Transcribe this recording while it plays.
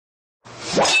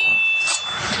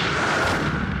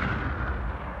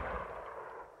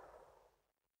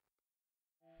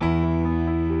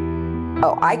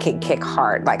oh, I can kick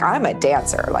hard. Like, I'm a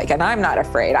dancer, like, and I'm not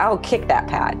afraid. I'll kick that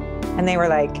pad. And they were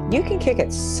like, you can kick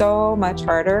it so much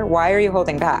harder. Why are you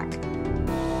holding back?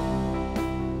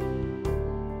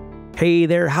 Hey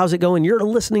there, how's it going? You're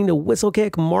listening to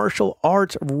Whistlekick Martial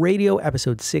Arts Radio,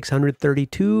 episode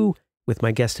 632, with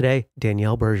my guest today,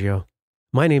 Danielle Burgio.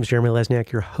 My name's Jeremy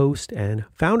Lesniak, your host and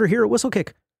founder here at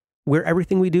Whistlekick, where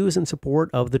everything we do is in support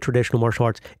of the traditional martial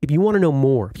arts. If you want to know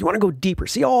more, if you want to go deeper,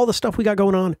 see all the stuff we got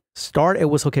going on, start at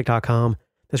whistlekick.com.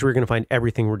 That's where you're going to find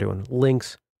everything we're doing.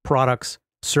 Links, products,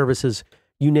 services,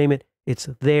 you name it, it's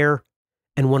there.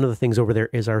 And one of the things over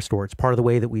there is our store. It's part of the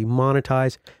way that we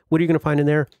monetize. What are you going to find in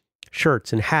there?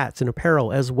 Shirts and hats and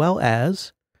apparel, as well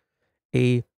as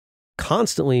a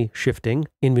constantly shifting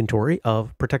inventory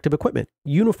of protective equipment,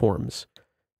 uniforms,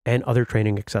 and other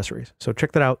training accessories. So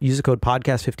check that out. Use the code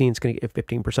podcast15. It's going to get you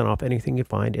 15% off anything you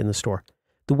find in the store.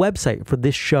 The website for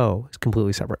this show is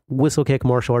completely separate.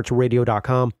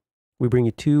 whistlekickmartialartsradio.com. We bring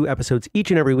you 2 episodes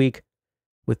each and every week,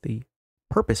 with the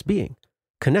purpose being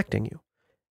connecting you,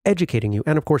 educating you,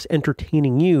 and of course,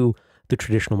 entertaining you, the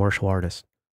traditional martial artist.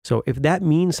 So if that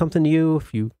means something to you,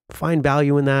 if you find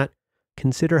value in that,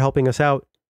 consider helping us out.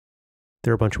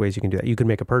 There are a bunch of ways you can do that. You can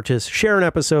make a purchase, share an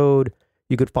episode.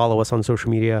 You could follow us on social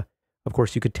media. Of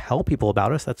course, you could tell people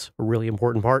about us. That's a really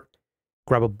important part.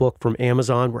 Grab a book from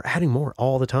Amazon. We're adding more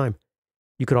all the time.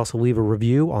 You could also leave a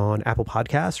review on Apple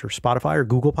Podcasts or Spotify or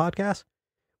Google Podcasts,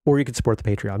 or you could support the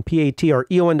Patreon,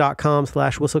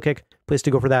 patreon.com/whistlekick. Place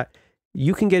to go for that.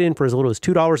 You can get in for as little as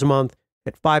 $2 a month.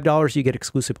 At $5, you get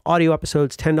exclusive audio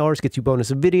episodes. $10 gets you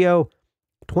bonus video.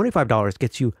 $25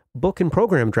 gets you book and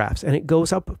program drafts, and it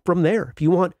goes up from there. If you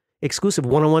want exclusive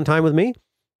one-on-one time with me,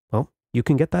 well, you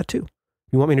can get that too.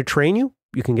 You want me to train you?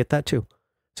 You can get that too.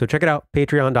 So check it out,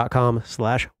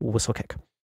 patreon.com/whistlekick.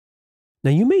 Now,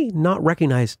 you may not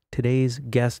recognize today's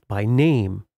guest by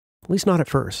name, at least not at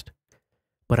first,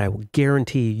 but I will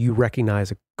guarantee you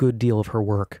recognize a good deal of her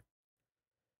work.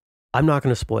 I'm not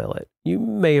going to spoil it. You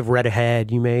may have read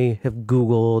ahead, you may have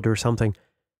Googled or something,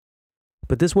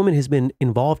 but this woman has been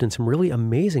involved in some really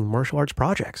amazing martial arts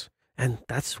projects, and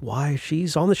that's why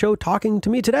she's on the show talking to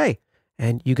me today.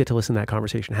 And you get to listen to that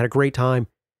conversation. Had a great time.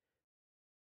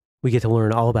 We get to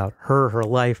learn all about her, her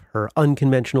life, her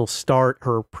unconventional start,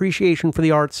 her appreciation for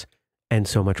the arts, and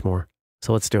so much more.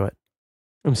 So let's do it.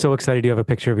 I'm so excited you have a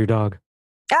picture of your dog.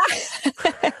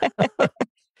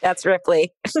 That's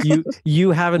Ripley.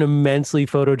 You have an immensely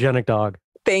photogenic dog.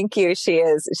 Thank you. She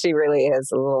is. She really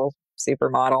is a little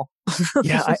supermodel.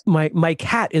 Yeah, my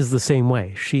cat is the same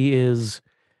way. She is,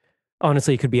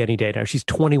 honestly, it could be any day now. She's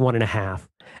 21 and a half.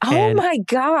 Oh my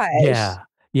gosh.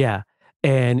 Yeah.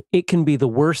 And it can be the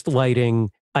worst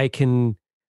lighting. I can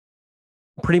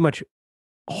pretty much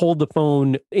hold the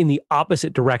phone in the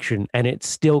opposite direction, and it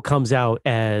still comes out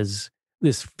as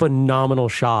this phenomenal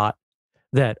shot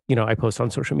that, I post on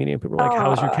social media, and people are like,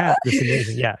 "How is your cat?" This is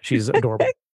amazing. Yeah, she's adorable.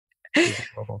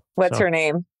 What's her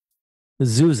name?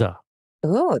 Zuza.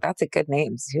 Oh, that's a good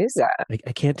name, Zuza.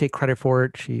 I can't take credit for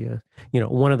it. She,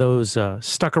 one of those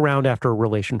stuck around after a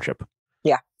relationship.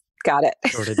 Yeah, got it.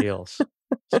 Sort of deals.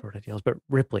 But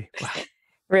Ripley, wow.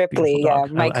 Ripley, yeah,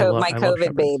 my I love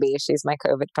COVID baby. She's my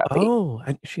COVID puppy. Oh,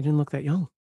 she didn't look that young.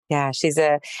 Yeah, she's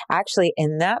actually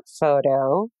in that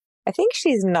photo, I think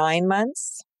she's 9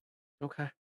 months. Okay.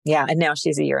 Yeah, and now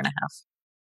she's a year and a half.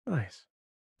 Nice.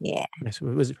 Yeah. Nice.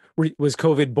 Was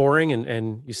COVID boring?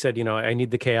 And you said, I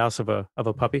need the chaos of a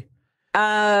puppy. Yeah,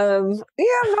 I'm not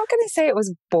going to say it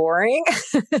was boring.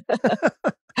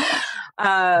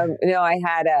 I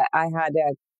had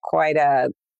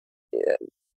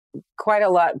quite a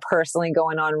lot personally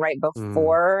going on right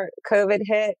before COVID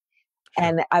hit.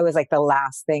 And I was like, the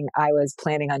last thing I was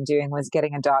planning on doing was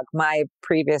getting a dog. My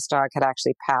previous dog had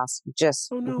actually passed just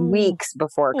weeks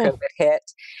before COVID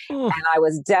hit. And I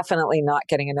was definitely not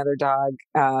getting another dog.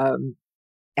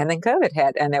 And then COVID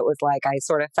hit, and it was like I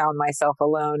sort of found myself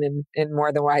alone in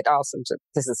more than what let's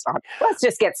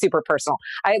just get super personal.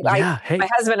 My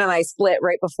husband and I split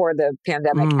right before the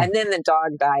pandemic, and then the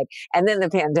dog died, and then the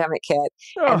pandemic hit,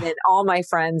 and then all my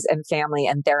friends and family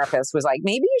and therapists was like,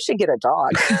 maybe you should get a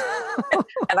dog.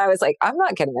 And I was like, I'm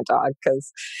not getting a dog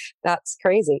because that's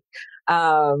crazy.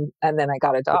 And then I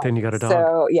got a dog. But then you got a dog.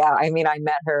 So yeah, I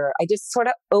met her. I just sort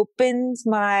of opened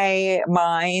my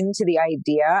mind to the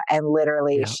idea, and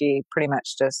literally she pretty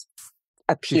much just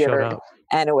appeared.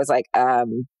 And it was like,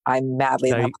 I'm madly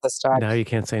in love with this dog. Now you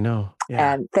can't say no.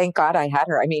 Yeah. And thank God I had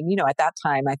her. At that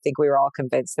time, I think we were all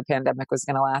convinced the pandemic was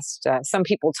going to last. Some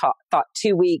people thought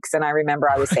 2 weeks. And I remember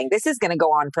I was saying, this is going to go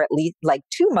on for at least like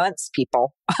 2 months,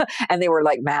 people. And they were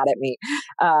like mad at me.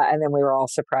 And then we were all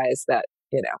surprised that,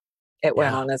 it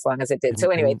went on as long as it did. So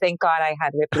anyway, thank God I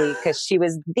had Ripley, because she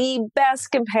was the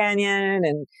best companion,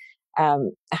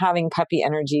 and having puppy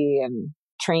energy and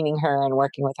training her and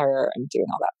working with her and doing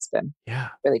all that's been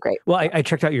really great. Well, I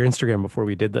checked out your Instagram before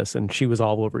we did this, and she was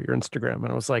all over your Instagram, and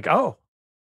I was like, oh,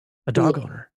 a dog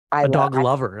owner. A dog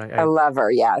lover. A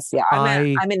lover, yes. Yeah.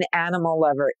 I'm an animal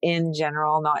lover in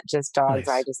general, not just dogs. Nice.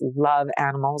 I just love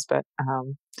animals, but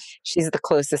she's the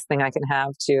closest thing I can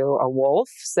have to a wolf.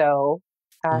 So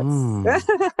that's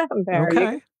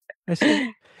okay. I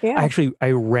see. Yeah.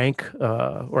 I rank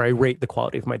or I rate the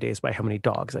quality of my days by how many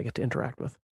dogs I get to interact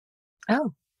with.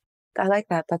 Oh, I like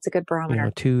that. That's a good barometer.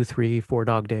 2, 3, 4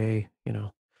 dog day,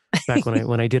 back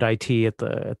when I did IT at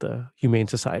the Humane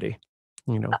Society.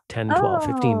 10, 12,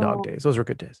 15 dog days. Those were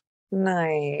good days.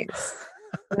 Nice.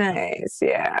 Nice.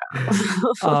 Yeah.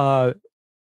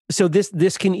 So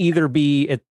this can either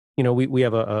be, we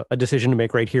have a decision to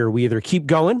make right here. We either keep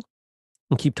going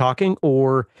and keep talking,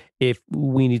 or if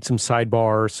we need some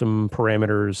sidebar, some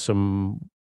parameters, some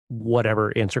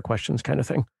whatever, answer questions kind of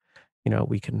thing,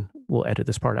 we'll edit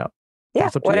this part out. Yeah.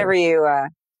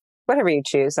 Whatever you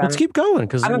choose. Let's keep going,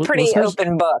 because I'm a pretty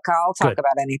open book. I'll talk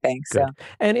about anything. So,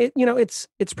 and it's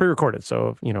pre-recorded.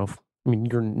 So,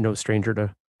 you're no stranger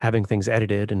to having things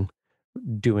edited and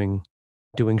doing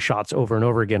shots over and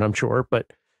over again, I'm sure.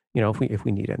 But, if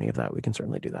we need any of that, we can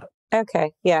certainly do that.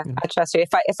 Okay. Yeah. I trust you.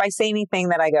 If I say anything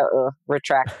that I go,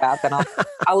 retract that, then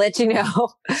I'll let you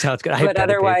know. Sounds good. But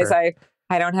otherwise, I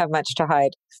don't have much to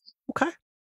hide. Okay.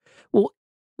 Well,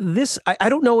 this, I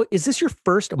don't know, is this your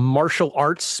first martial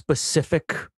arts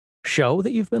specific show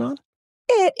that you've been on?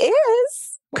 It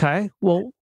is. Okay.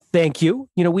 Well, thank you.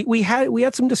 We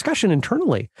had some discussion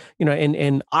internally,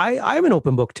 and I'm an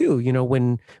open book too.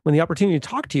 When the opportunity to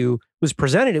talk to you was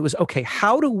presented, it was, okay,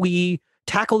 how do we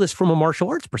tackle this from a martial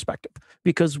arts perspective?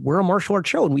 Because we're a martial arts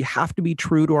show and we have to be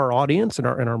true to our audience and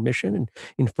our mission and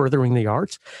in furthering the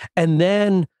arts. And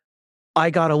then I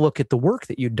got to look at the work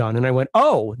that you'd done, and I went,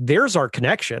 oh, there's our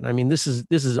connection. I mean, this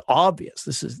is obvious.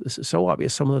 This is so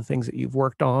obvious. Some of the things that you've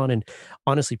worked on, and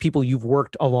honestly, people you've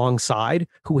worked alongside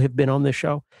who have been on this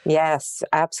show. Yes,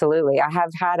 absolutely. I have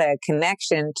had a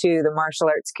connection to the martial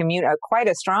arts community, quite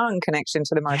a strong connection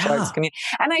to the martial arts community.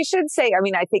 And I should say,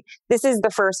 I think this is the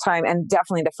first time, and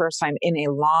definitely the first time in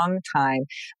a long time.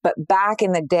 But back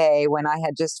in the day when I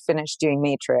had just finished doing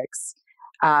Matrix,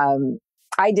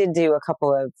 I did do a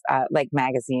couple of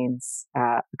magazines,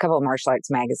 a couple of martial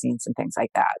arts magazines and things like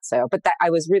that. So, but I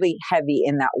was really heavy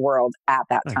in that world at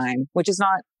that time, which is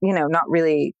not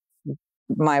really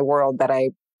my world that I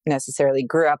necessarily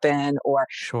grew up in,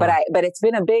 but it's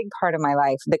been a big part of my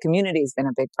life. The community's been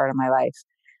a big part of my life.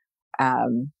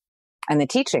 And the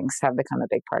teachings have become a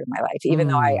big part of my life, even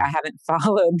though I haven't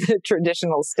followed the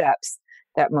traditional steps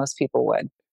that most people would.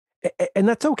 And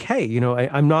that's okay.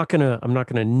 I'm not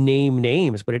gonna name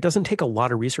names, but it doesn't take a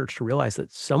lot of research to realize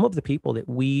that some of the people that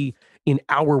we in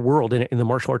our world, in the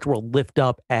martial arts world, lift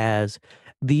up as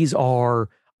these are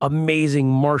amazing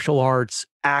martial arts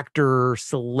actor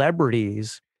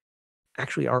celebrities,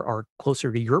 actually are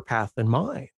closer to your path than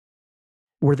mine,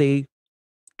 where they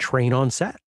train on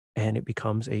set and it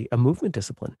becomes a movement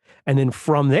discipline. And then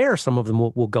from there, some of them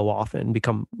will go off and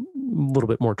become a little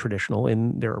bit more traditional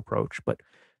in their approach, but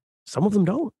some of them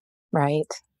don't. Right.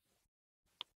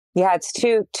 Yeah, it's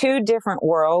two different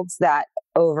worlds that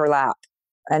overlap,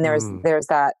 and there's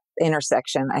that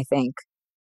intersection, I think.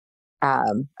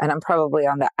 And I'm probably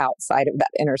on the outside of that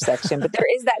intersection, but there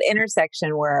is that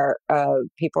intersection where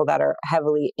people that are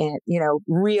heavily in,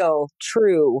 real,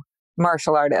 true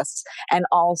martial artists, and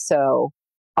also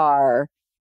are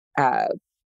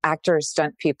actors,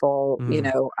 stunt people,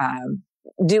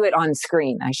 do it on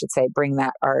screen, I should say, bring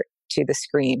that art to the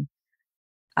screen.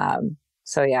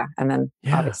 So yeah, and then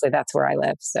obviously that's where I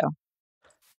live. So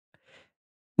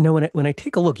no, when I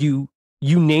take a look, you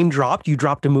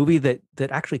dropped a movie that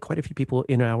actually quite a few people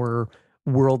in our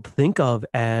world think of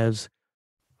as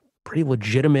pretty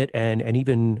legitimate and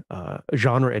even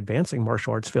genre advancing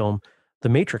martial arts film, The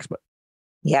Matrix. But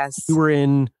yes,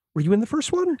 were you in the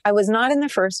first one? I was not in the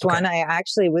first one. I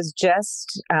actually was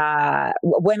just,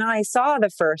 when I saw the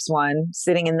first one,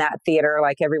 sitting in that theater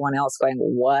like everyone else going,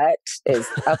 what is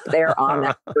up there on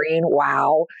that screen?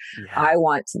 Wow. Yeah. I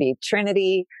want to be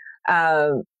Trinity.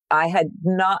 I had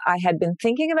been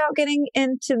thinking about getting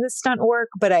into the stunt work,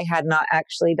 but I had not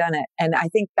actually done it. And I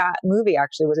think that movie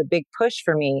actually was a big push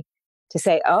for me to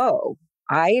say, oh,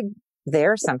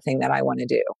 there's something that I want to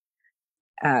do.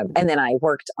 And then I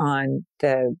worked on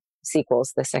the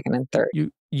sequels, the second and third.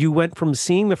 You went from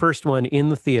seeing the first one in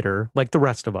the theater, like the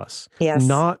rest of us, yes,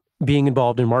 not being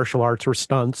involved in martial arts or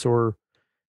stunts or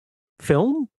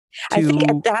film, I think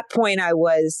at that point I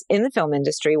was in the film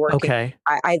industry working. Okay.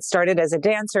 I'd started as a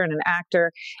dancer and an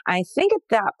actor. I think at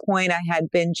that point I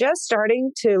had been just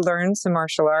starting to learn some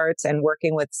martial arts and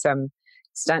working with some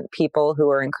stunt people who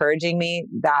were encouraging me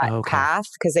that path,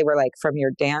 because they were like, from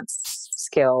your dance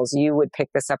skills, you would pick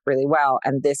this up really well.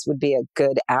 And this would be a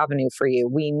good avenue for you.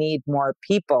 We need more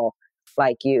people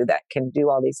like you that can do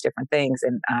all these different things.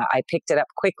 And I picked it up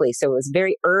quickly. So it was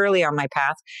very early on my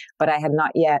path, but I had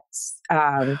not yet,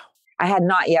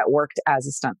 worked as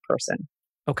a stunt person.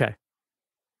 Okay.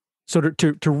 So to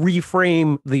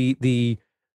reframe the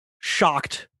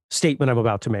shocked statement I'm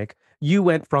about to make, you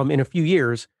went from, in a few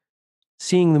years,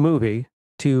 seeing the movie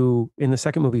to, in the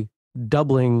second movie,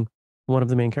 doubling one of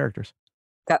the main characters.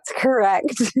 That's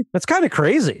correct. That's kind of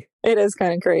crazy. It is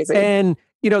kind of crazy. And,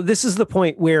 this is the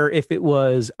point where if it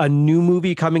was a new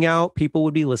movie coming out, people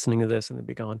would be listening to this and they'd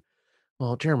be going,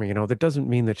 well, Jeremy, that doesn't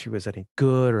mean that she was any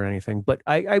good or anything. But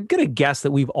I'm going to guess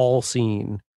that we've all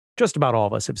seen, just about all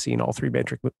of us have seen all three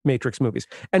Matrix movies.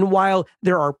 And while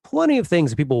there are plenty of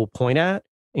things that people will point at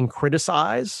and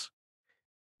criticize,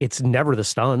 it's never the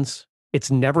stunts. It's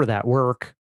never that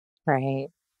work. Right.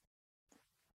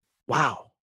 Wow.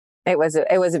 It was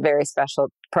a very special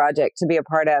project to be a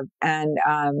part of.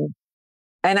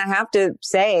 And I have to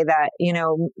say that,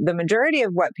 the majority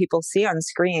of what people see on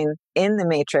screen in the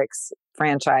Matrix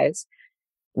franchise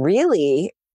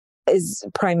really is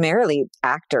primarily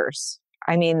actors.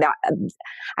 I mean, that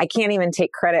I can't even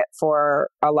take credit for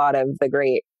a lot of the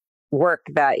great work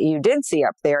that you did see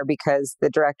up there, because the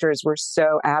directors were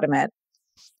so adamant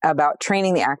about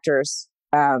training the actors,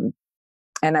 and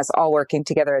us all working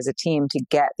together as a team to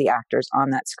get the actors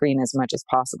on that screen as much as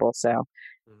possible. So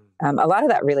a lot of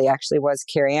that really actually was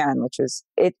Carrie-Anne, which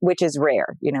is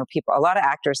rare. A lot of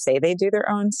actors say they do their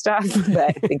own stuff,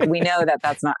 but I think we know that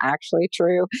that's not actually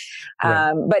true.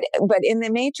 Right. But in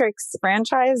the Matrix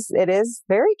franchise, it is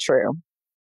very true.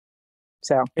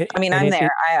 So, I'm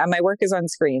there. My work is on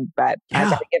screen, but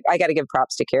yeah. I got to give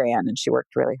props to Carrie-Anne, and she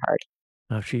worked really hard.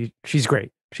 She's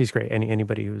great. She's great.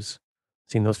 Anybody who's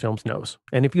seen those films knows.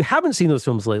 And if you haven't seen those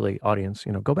films lately, audience,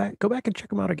 go back and check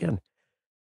them out again.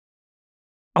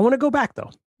 I want to go back though.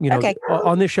 Okay.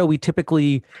 On this show, we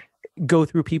typically go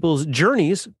through people's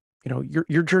journeys.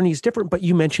 Your journey is different, but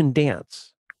you mentioned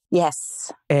dance.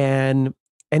 Yes. And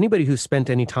anybody who's spent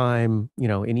any time,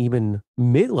 in even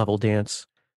mid-level dance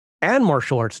and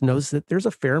martial arts knows that there's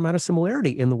a fair amount of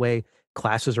similarity in the way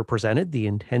classes are presented, the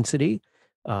intensity.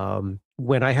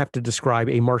 When I have to describe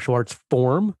a martial arts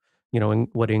form, in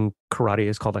what in karate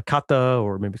is called a kata,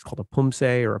 or maybe it's called a pumse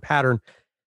or a pattern,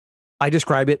 I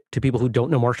describe it to people who don't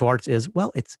know martial arts as,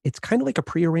 well, it's kind of like a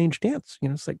prearranged dance.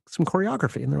 It's like some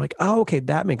choreography. And they're like, oh, okay,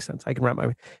 that makes sense. I can wrap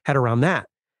my head around that.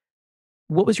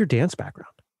 What was your dance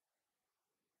background?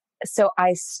 So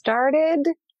I started,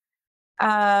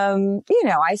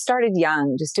 I started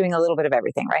young, just doing a little bit of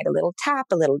everything, right? A little tap,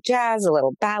 a little jazz, a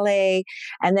little ballet.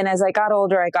 And then as I got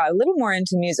older, I got a little more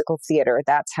into musical theater.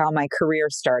 That's how my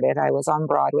career started. I was on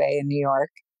Broadway in New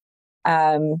York.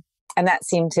 And that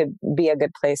seemed to be a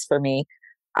good place for me.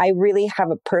 I really have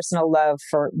a personal love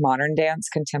for modern dance,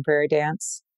 contemporary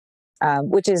dance,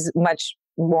 which is much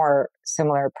more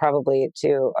similar probably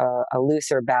to a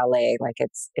looser ballet. Like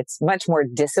it's much more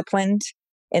disciplined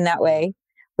in that way,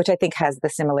 which I think has the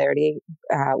similarity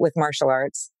with martial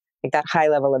arts, like that high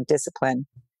level of discipline.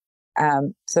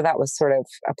 So that was sort of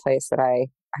a place that I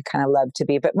kind of loved to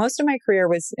be. But most of my career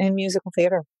was in musical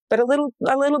theater, but a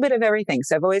little bit of everything.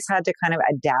 So I've always had to kind of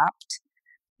adapt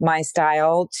my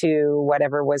style to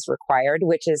whatever was required,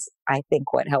 which is, I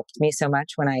think, what helped me so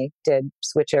much when I did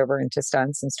switch over into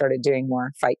stunts and started doing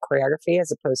more fight choreography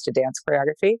as opposed to dance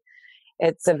choreography.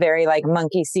 It's a very like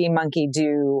monkey see, monkey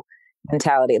do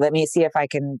mentality. Let me see if I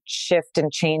can shift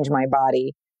and change my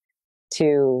body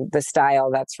to the style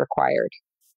that's required.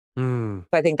 So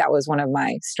I think that was one of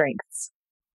my strengths.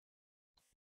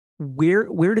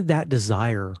 Where did that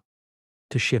desire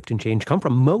to shift and change come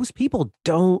from? Most people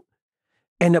don't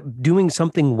end up doing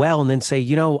something well and then say,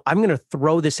 I'm going to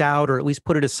throw this out, or at least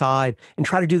put it aside and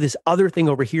try to do this other thing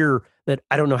over here that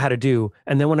I don't know how to do.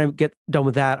 And then when I get done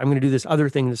with that, I'm going to do this other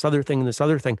thing, this other thing, and this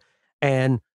other thing.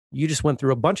 And you just went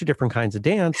through a bunch of different kinds of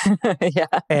dance. Yeah.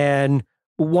 And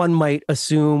one might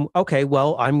assume, okay,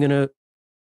 well, I'm going to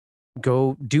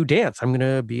go do dance. I'm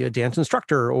going to be a dance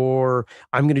instructor, or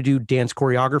I'm going to do dance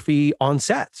choreography on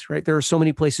sets, right? There are so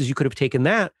many places you could have taken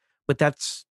that, but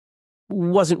that's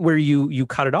wasn't where you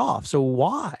cut it off. So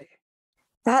why?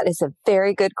 That is a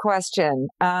very good question.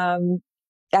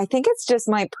 I think it's just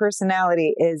my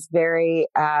personality is very,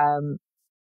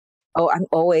 Oh, I'm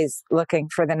always looking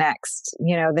for the next,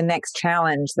 the next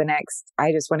challenge,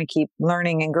 I just want to keep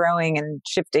learning and growing and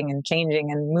shifting and changing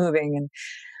and moving. And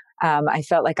I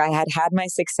felt like I had my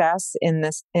success in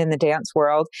the dance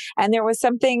world. And there was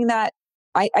something that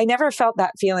I never felt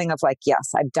that feeling of like,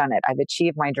 yes, I've done it. I've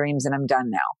achieved my dreams and I'm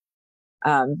done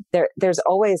now. There's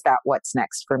always that what's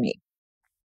next for me.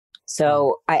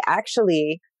 So I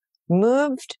actually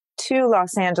moved to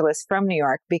Los Angeles from New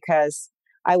York because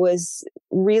I was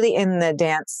really in the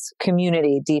dance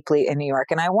community deeply in New York,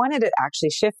 and I wanted to actually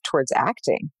shift towards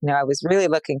acting. I was really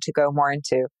looking to go more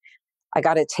into, I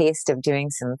got a taste of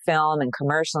doing some film and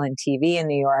commercial and TV in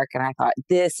New York, and I thought,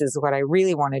 this is what I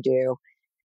really want to do.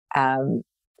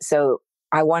 So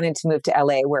I wanted to move to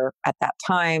LA, where at that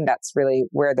time, that's really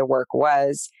where the work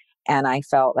was. And I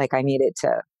felt like I needed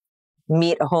to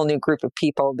meet a whole new group of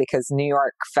people because New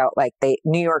York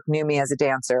knew me as a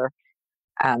dancer.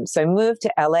 So I moved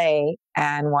to LA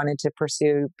and wanted to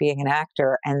pursue being an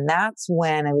actor. And that's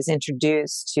when I was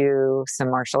introduced to some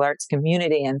martial arts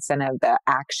community and some of the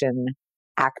action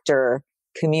actor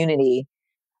community.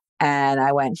 And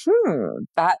I went,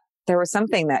 that there was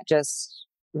something that just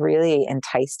really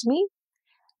enticed me.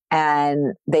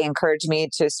 And they encouraged me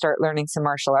to start learning some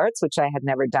martial arts, which I had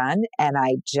never done. And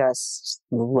I just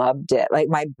loved it. Like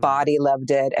my body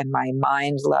loved it and my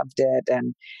mind loved it.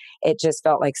 And it just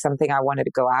felt like something I wanted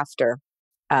to go after.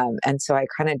 And so I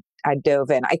dove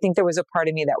in. I think there was a part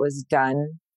of me that was done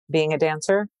being a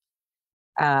dancer.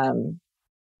 And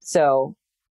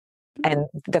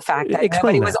the fact that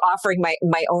nobody was offering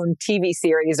my own TV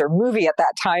series or movie at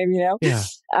that time, Yeah.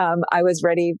 I was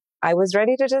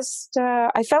ready to just,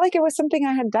 I felt like it was something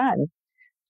I had done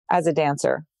as a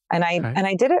dancer. And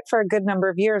I did it for a good number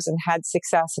of years and had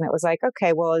success. And it was like,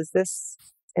 okay, well, is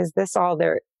this all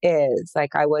there is?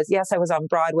 Like I was on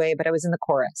Broadway, but I was in the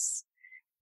chorus.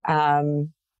 I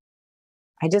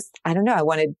don't know. I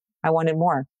wanted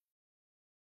more.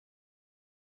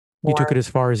 You took it as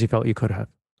far as you felt you could have.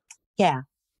 Yeah.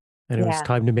 And it was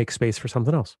time to make space for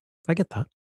something else. I get that.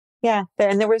 Yeah.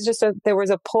 And there was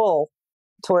a pull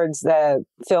towards the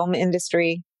film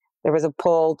industry. There was a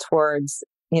pull towards,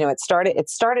 it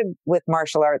started with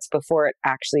martial arts before it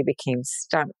actually became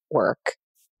stunt work.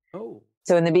 Oh.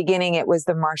 So in the beginning, it was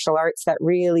the martial arts that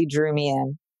really drew me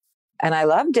in. And I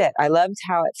loved it. I loved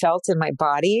how it felt in my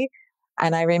body.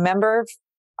 And I remember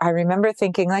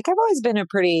thinking, like, I've always been a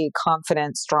pretty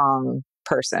confident, strong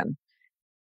person.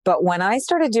 But when I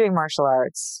started doing martial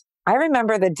arts, I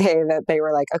remember the day that they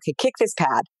were like, okay, kick this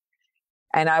pad.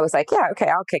 And I was like, yeah, okay,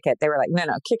 I'll kick it. They were like, no,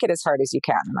 kick it as hard as you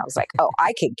can. And I was like, oh,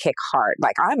 I can kick hard.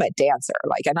 Like I'm a dancer,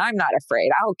 and I'm not afraid.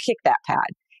 I'll kick that pad.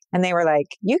 And they were like,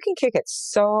 you can kick it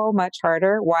so much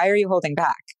harder. Why are you holding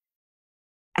back?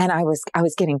 And I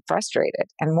was getting frustrated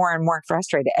and more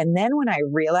frustrated. And then when I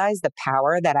realized the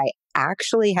power that I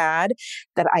actually had,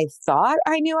 that I thought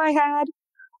I knew I had,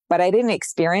 but I didn't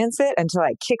experience it until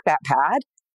I kicked that pad.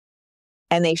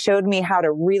 And they showed me how to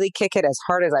really kick it as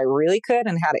hard as I really could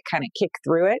and how to kind of kick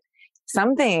through it.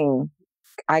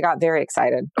 I got very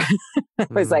excited.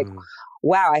 It was like,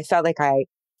 wow, I felt like I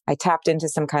tapped into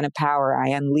some kind of power. I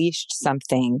unleashed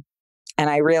something. And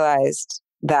I realized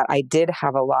that I did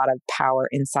have a lot of power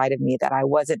inside of me that I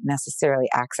wasn't necessarily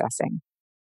accessing.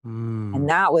 And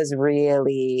that was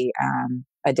really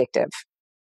addictive.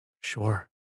 Sure.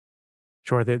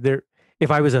 If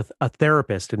I was a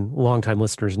therapist, and longtime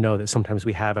listeners know that sometimes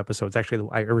we have episodes, actually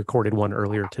I recorded one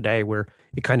earlier today where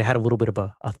it kind of had a little bit of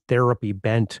a therapy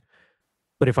bent.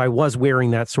 But if I was wearing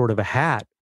that sort of a hat,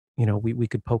 we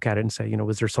could poke at it and say,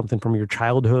 was there something from your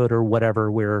childhood or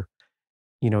whatever where,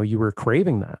 you were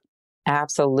craving that?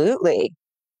 Absolutely.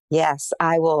 Yes,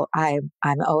 I will. I'm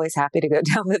always happy to go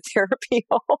down the therapy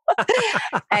hole.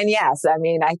 And yes, I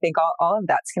mean, I think all of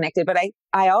that's connected, but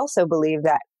I also believe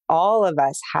that all of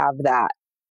us have that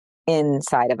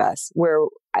inside of us, where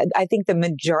I think the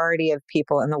majority of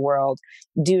people in the world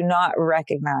do not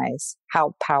recognize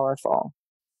how powerful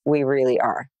we really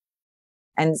are.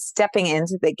 And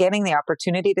getting the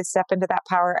opportunity to step into that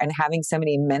power and having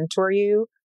somebody mentor you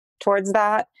towards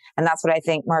that. And that's what I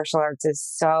think martial arts is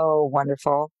so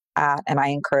wonderful at. And I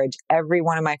encourage every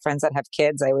one of my friends that have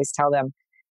kids, I always tell them,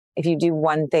 if you do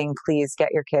one thing, please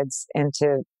get your kids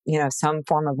into, some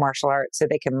form of martial arts so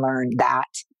they can learn that,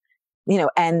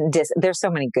 and there's so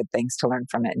many good things to learn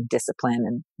from it, and discipline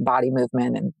and body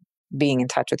movement and being in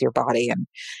touch with your body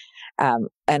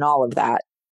and all of that.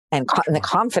 And the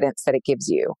confidence that it gives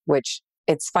you, which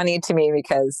it's funny to me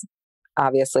because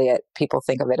obviously people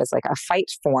think of it as like a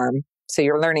fight form. So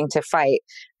you're learning to fight,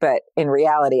 but in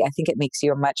reality, I think it makes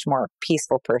you a much more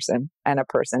peaceful person and a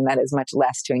person that is much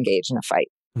less to engage in a fight.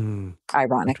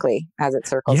 ironically, as it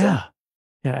circles in.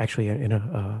 Yeah, actually, in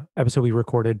a episode we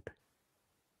recorded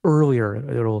earlier,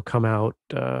 it'll come out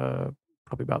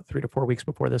probably about 3 to 4 weeks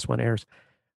before this one airs.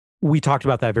 We talked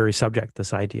about that very subject,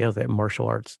 this idea that martial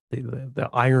arts, the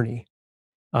irony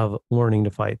of learning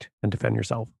to fight and defend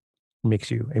yourself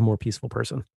makes you a more peaceful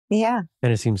person. Yeah.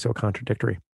 And it seems so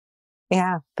contradictory.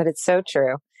 Yeah, but it's so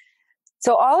true.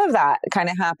 So all of that kind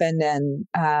of happened. And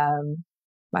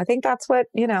I think that's what,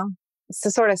 to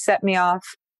sort of set me off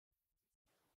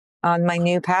on my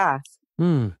new path.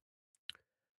 I've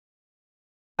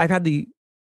had the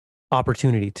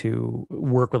opportunity to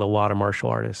work with a lot of martial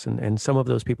artists, and some of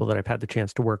those people that I've had the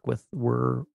chance to work with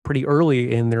were pretty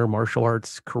early in their martial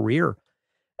arts career.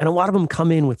 And a lot of them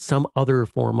come in with some other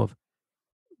form of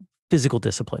physical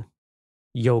discipline,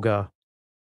 yoga.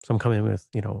 Some come in with,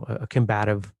 a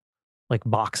combative, like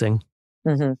boxing.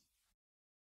 Mm-hmm.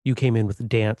 You came in with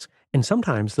dance. And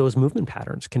sometimes those movement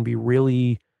patterns can be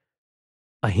really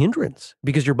a hindrance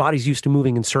because your body's used to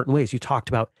moving in certain ways. You talked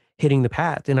about hitting the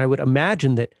pads. And I would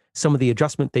imagine that some of the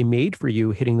adjustment they made for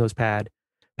you hitting those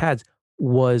pads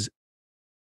was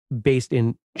based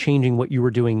in changing what you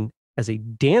were doing as a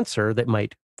dancer that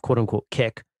might, quote unquote,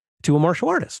 kick to a martial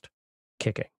artist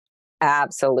kicking.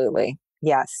 Absolutely.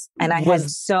 Yes. And I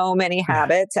had so many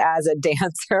habits as a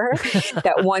dancer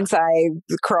that once I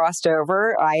crossed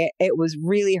over, it was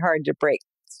really hard to break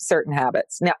certain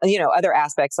habits. Now, other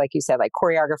aspects, like you said, like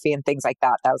choreography and things like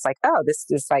that, that was like, oh, this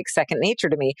is like second nature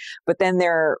to me. But then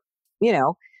there,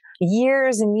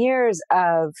 years and years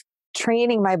of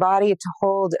training my body to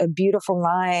hold a beautiful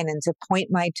line and to point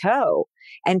my toe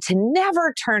and to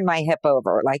never turn my hip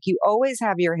over. Like you always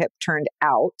have your hip turned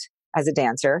out as a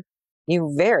dancer.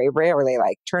 You very rarely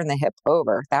turn the hip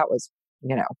over. That was,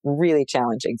 really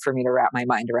challenging for me to wrap my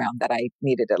mind around, that I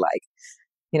needed to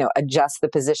adjust the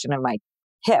position of my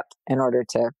hip in order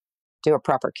to do a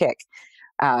proper kick,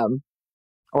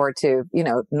 or to,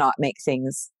 not make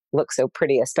things look so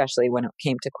pretty, especially when it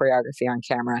came to choreography on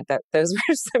camera. Those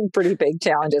were some pretty big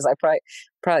challenges. I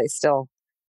probably still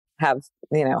have,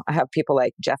 I have people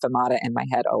like Jeff Amata in my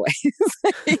head always.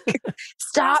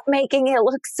 Stop making it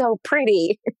look so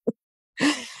pretty.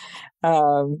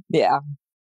 Yeah.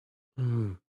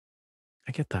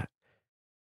 I get that.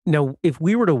 Now, if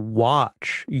we were to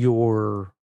watch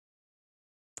your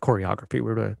choreography, we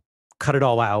were to cut it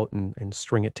all out and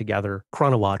string it together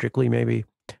chronologically, maybe,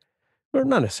 or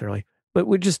not necessarily, but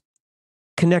we just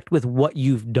connect with what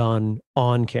you've done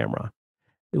on camera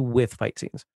with fight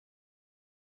scenes.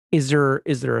 Is there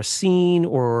a scene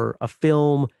or a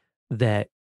film that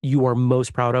you are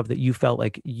most proud of, that you felt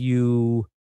like you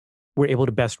were able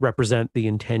to best represent the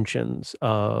intentions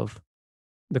of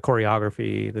the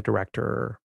choreography, the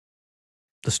director,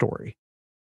 the story?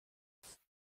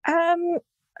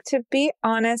 To be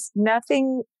honest,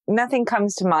 nothing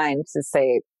comes to mind to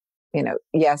say,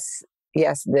 yes,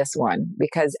 this one.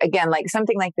 Because again, like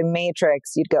something like The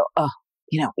Matrix, you'd go, oh,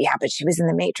 yeah, but she was in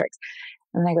The Matrix.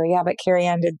 And I go, yeah, but Carrie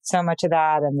Ann did so much of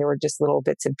that. And there were just little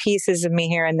bits and pieces of me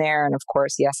here and there. And of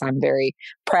course, yes, I'm very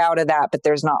proud of that, but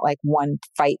there's not like one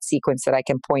fight sequence that I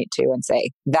can point to and say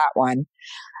that one.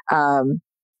 And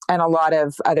a lot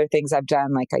of other things I've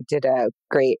done, like I did a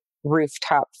great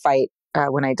rooftop fight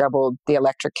when I doubled the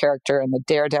Electric character in the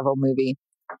Daredevil movie.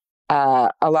 A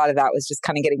lot of that was just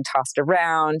kind of getting tossed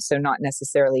around. So not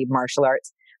necessarily martial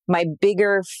arts. My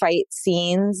bigger fight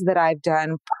scenes that I've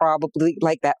done, probably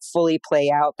like that fully play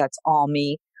out, that's all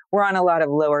me. We're on a lot of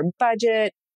lower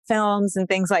budget films and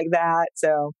things like that.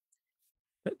 So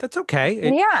that's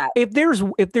okay. Yeah. If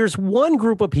there's one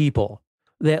group of people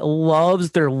that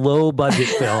loves their low budget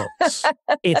films,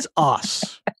 it's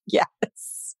us.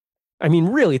 Yes. I mean,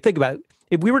 really think about it.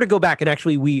 If we were to go back and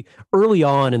actually, we early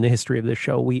on in the history of this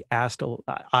show,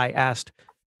 I asked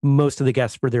most of the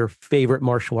guests for their favorite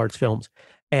martial arts films.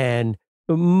 And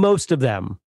most of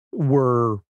them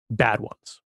were bad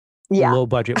ones, low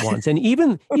budget ones. And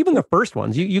even the first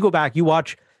ones, you go back, you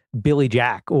watch Billy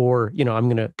Jack, or, I'm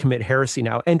going to commit heresy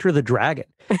now, Enter the Dragon.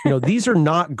 These are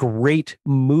not great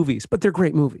movies, but they're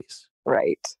great movies.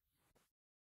 Right.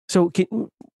 So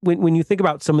when you think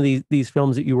about some of these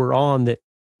films that you were on that,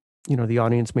 the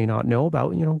audience may not know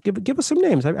about, give us some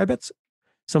names. I bet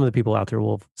some of the people out there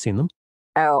will have seen them.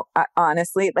 Oh,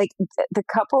 honestly, like the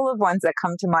couple of ones that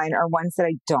come to mind are ones that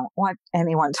I don't want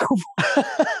anyone to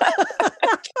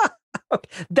watch.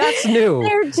 That's new.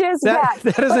 They're just that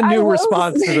is a new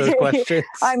response to those questions.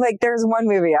 I'm like, there's one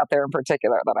movie out there in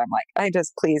particular that I'm like,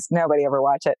 please, nobody ever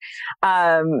watch it.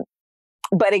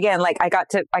 But again, like I got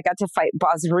to fight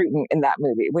Baz Rutten in that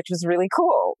movie, which was really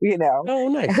cool, Oh,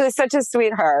 nice. who's such a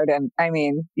sweetheart. And I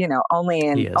mean, only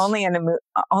on a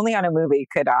movie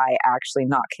could I actually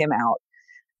knock him out.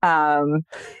 I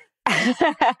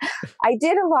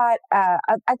did a lot. I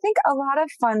think a lot of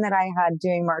fun that I had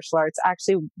doing martial arts.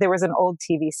 Actually, there was an old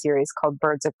TV series called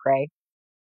Birds of Prey,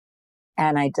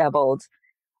 and I doubled.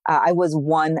 I was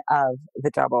one of the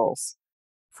doubles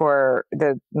for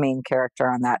the main character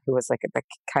on that, who was like the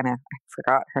kind of, I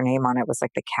forgot her name on it, was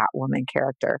like the Catwoman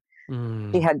character.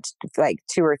 She had like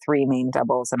 2 or 3 main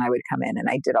doubles, and I would come in and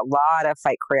I did a lot of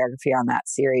fight choreography on that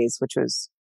series, which was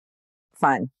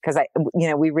fun because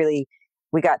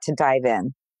we got to dive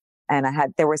in, and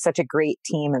there was such a great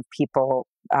team of people,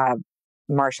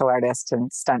 martial artists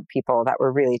and stunt people that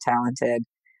were really talented.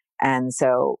 And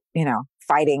so,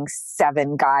 fighting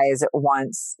 7 guys at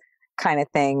once kind of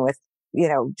thing with,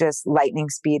 just lightning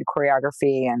speed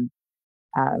choreography and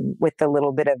with a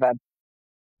little bit of a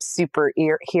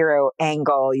hero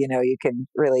angle, you can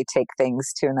really take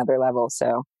things to another level.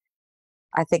 So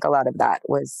I think a lot of that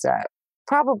was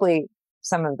probably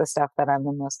some of the stuff that I'm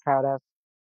the most proud of.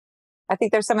 I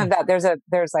think there's some of that.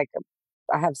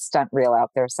 I have stunt reel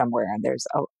out there somewhere, and there's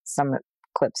some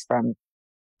clips from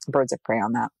Birds of Prey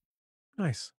on that.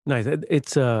 Nice.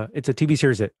 It's a TV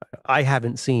series that I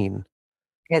haven't seen.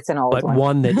 It's an old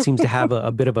one that seems to have a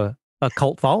bit of a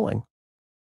cult following.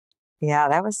 Yeah,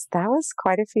 that was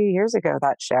quite a few years ago,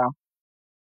 that show.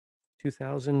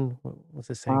 2000, what's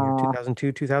this saying here?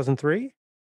 2002, 2003?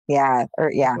 Yeah,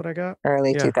 that's what I got.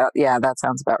 Early 2000. Yeah, that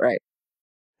sounds about right.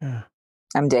 Yeah.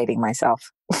 I'm dating myself.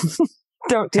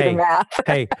 Don't do the math.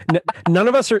 Hey, none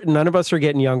of us are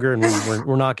getting younger, and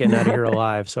we're not getting out of here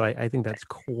alive. So I think that's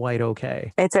quite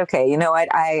okay. It's okay. You know what?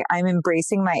 I'm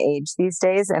embracing my age these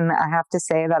days, and I have to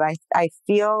say that I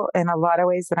feel in a lot of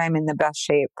ways that I'm in the best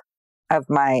shape of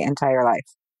my entire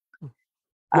life.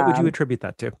 What would you attribute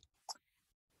that to?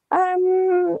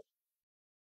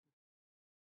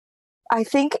 I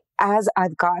think as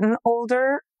I've gotten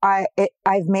older, I've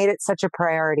made it such a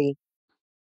priority.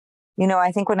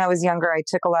 I think when I was younger, I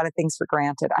took a lot of things for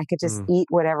granted. I could just eat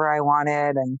whatever I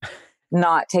wanted and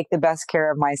not take the best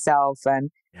care of myself and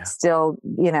still,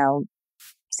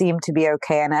 seem to be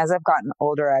okay. And as I've gotten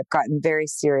older, I've gotten very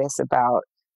serious about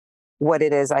what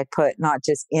it is I put not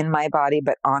just in my body,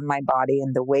 but on my body,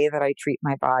 and the way that I treat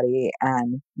my body,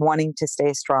 and wanting to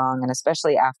stay strong. And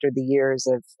especially after the years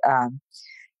of,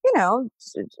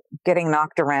 getting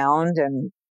knocked around,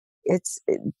 and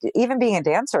even being a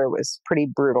dancer was pretty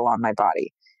brutal on my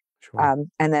body. Sure.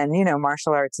 And then,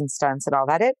 martial arts and stunts and all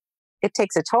that, it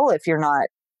takes a toll if you're not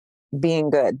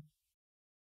being good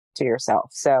to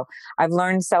yourself. So I've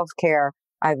learned self-care.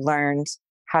 I've learned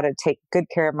how to take good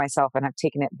care of myself, and I've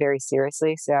taken it very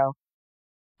seriously. So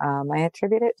I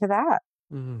attribute it to that.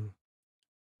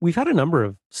 We've had a number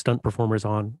of stunt performers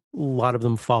on. A lot of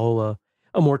them follow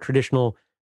a more traditional,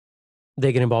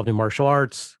 they get involved in martial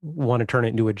arts, want to turn it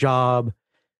into a job,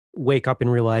 wake up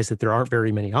and realize that there aren't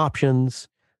very many options.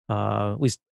 At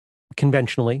least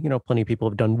conventionally, plenty of people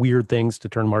have done weird things to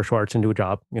turn martial arts into a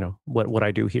job. What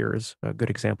I do here is a good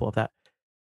example of that.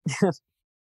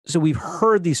 So we've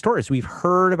heard these stories. We've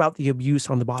heard about the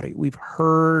abuse on the body. We've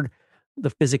heard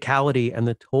the physicality and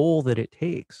the toll that it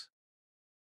takes.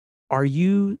 Are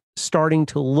you starting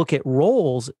to look at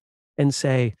roles and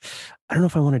say, I don't know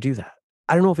if I want to do that.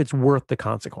 I don't know if it's worth the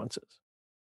consequences.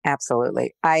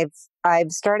 Absolutely. I've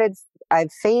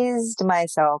phased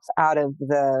myself out of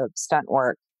the stunt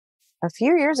work a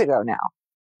few years ago now.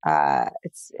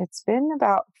 It's been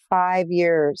about 5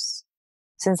 years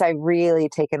since I've really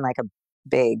taken like a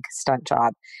big stunt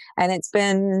job. And it's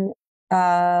been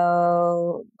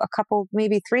a couple,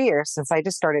 maybe 3 years since I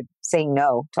just started saying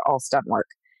no to all stunt work.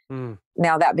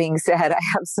 Now, that being said, I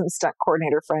have some stunt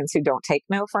coordinator friends who don't take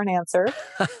no for an answer.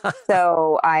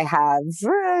 So I have,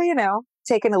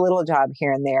 taken a little job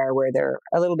here and there where they're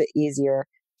a little bit easier.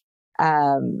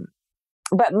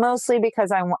 But mostly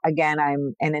because I'm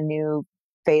in a new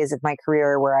phase of my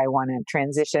career where I want to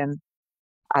transition.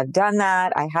 I've done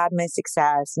that. I had my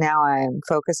success. Now I'm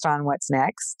focused on what's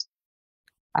next.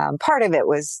 Part of it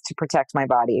was to protect my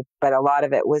body, but a lot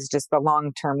of it was just the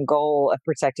long-term goal of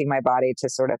protecting my body to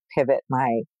sort of pivot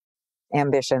my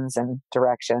ambitions and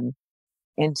direction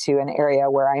into an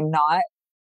area where I'm not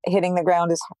hitting the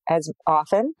ground as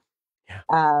often. Yeah.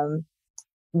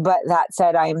 But that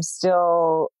said, I'm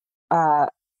still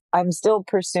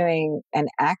pursuing an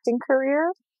acting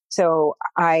career. So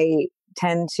I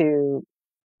tend to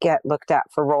get looked at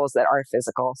for roles that are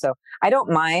physical. So I don't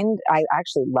mind. I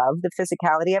actually love the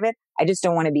physicality of it. I just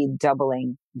don't want to be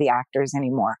doubling the actors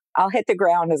anymore. I'll hit the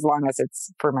ground as long as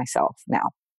it's for myself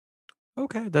now.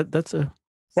 Okay. That's a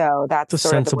Sort of the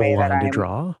sensible way that line to I'm.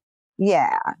 draw.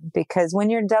 Yeah, because when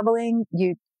you're doubling,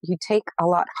 you take a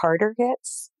lot harder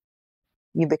hits.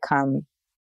 You become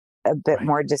a bit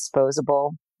more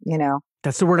disposable,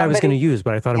 That's the word I was going to use,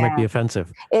 but I thought it might be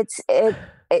offensive. It,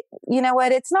 you know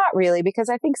what? It's not really, because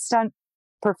I think stunt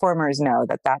performers know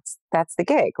that that's the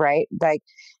gig, right? Like,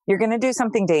 you're going to do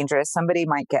something dangerous. Somebody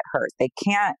might get hurt. They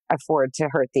can't afford to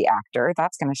hurt the actor.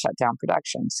 That's going to shut down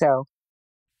production. So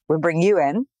we'll bring you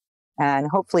in and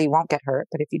hopefully you won't get hurt.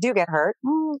 But if you do get hurt,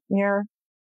 you're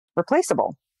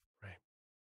replaceable. Right.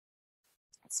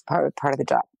 It's part of the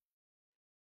job.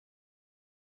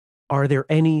 Are there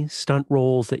any stunt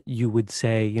roles that you would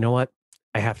say, you know what,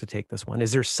 I have to take this one?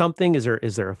 Is there something, is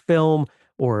there a film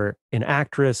or an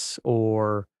actress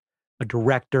or a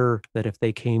director that if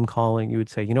they came calling, you would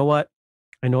say, you know what,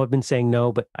 I know I've been saying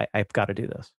no, but I've got to do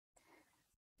this?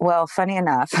 Well, funny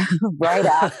enough, right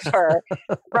after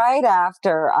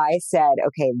I said,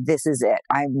 okay, this is it.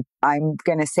 I'm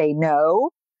going to say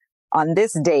no on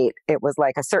this date. It was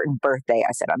like a certain birthday.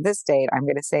 I said, on this date, I'm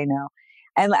going to say no.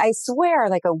 And I swear,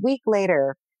 like a week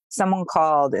later, someone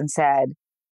called and said,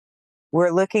 we're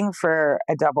looking for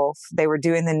a double. They were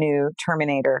doing the new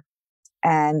Terminator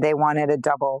and they wanted a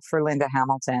double for Linda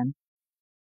Hamilton.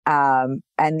 And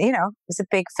it was a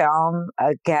big film,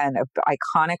 again, an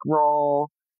iconic role.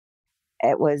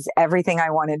 It was everything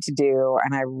I wanted to do.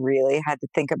 And I really had to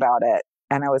think about it.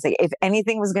 And I was like, if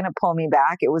anything was going to pull me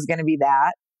back, it was going to be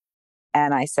that.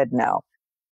 And I said no.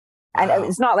 Wow. And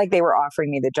it's not like they were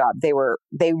offering me the job. They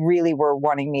really were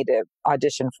wanting me to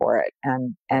audition for it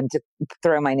and to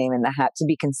throw my name in the hat to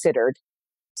be considered.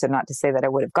 So not to say that I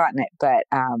would have gotten it, but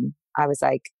I was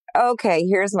like, okay,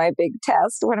 here's my big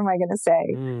test. What am I going to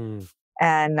say?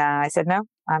 And I said, no,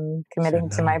 I'm committing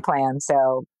to my plan.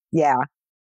 So yeah,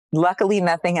 luckily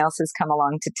nothing else has come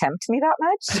along to tempt me that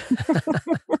much.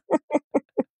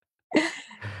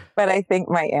 But I think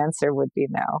my answer would be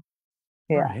no.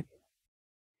 Yeah. Right.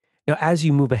 Now, as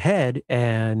you move ahead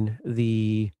and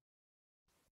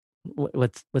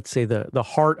let's say the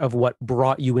heart of what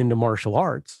brought you into martial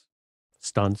arts,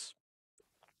 stunts,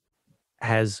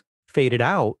 has faded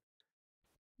out,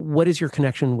 what is your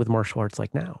connection with martial arts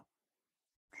like now?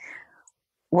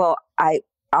 Well,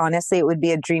 honestly, it would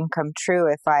be a dream come true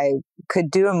if I could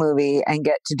do a movie and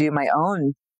get to do my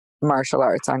own martial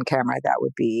arts on camera. That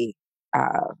would be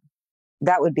the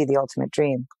ultimate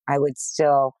dream.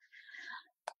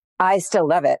 I still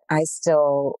love it. It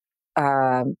still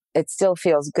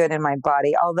feels good in my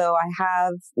body. Although I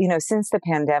have, since the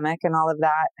pandemic and all of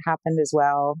that happened as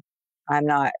well, I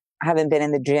haven't been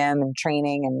in the gym and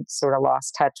training and sort of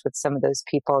lost touch with some of those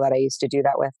people that I used to do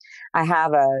that with. I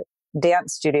have a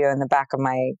dance studio in the back of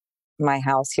my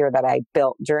house here that I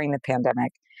built during the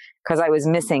pandemic because I was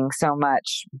missing so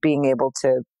much being able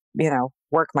to,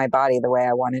 work my body the way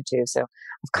I wanted to. So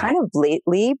I've kind of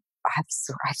lately,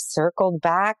 I've circled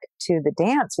back to the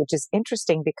dance, which is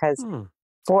interesting because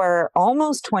for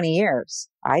almost 20 years,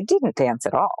 I didn't dance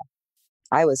at all.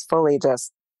 I was fully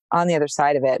just on the other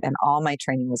side of it, and all my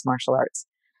training was martial arts.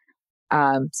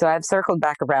 So I've circled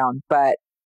back around, but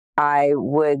I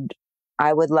would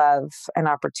love an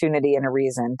opportunity and a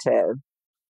reason to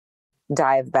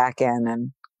dive back in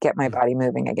and get my body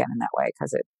moving again in that way,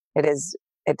 because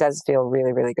it does feel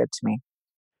really, really good to me.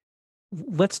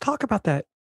 Let's talk about that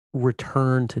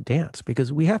return to dance,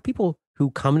 because we have people who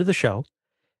come to the show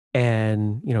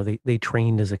and, they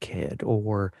trained as a kid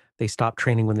or they stopped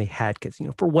training when they had kids,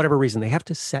 for whatever reason, they have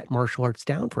to set martial arts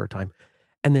down for a time.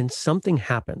 And then something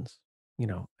happens,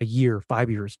 a year, 5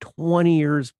 years, 20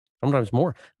 years, sometimes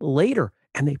more later,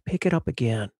 and they pick it up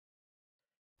again.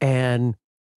 And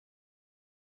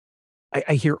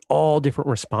I hear all different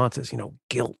responses,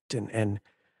 guilt and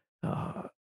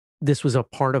this was a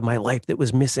part of my life that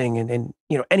was missing and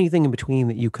anything in between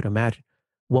that you could imagine.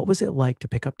 What was it like to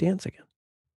pick up dance again?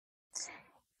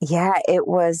 Yeah, it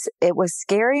was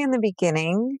scary in the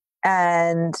beginning,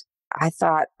 and I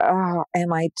thought, oh,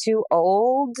 am I too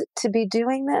old to be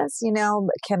doing this?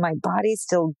 Can my body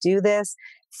still do this?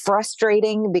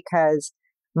 Frustrating because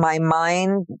my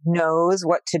mind knows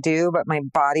what to do, but my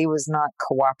body was not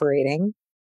cooperating.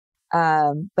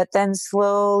 But then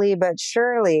slowly but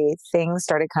surely things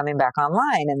started coming back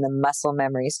online and the muscle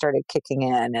memory started kicking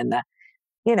in and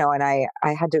and I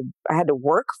had to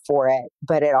work for it,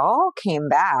 but it all came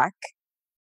back.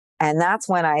 And that's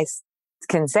when I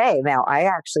can say now I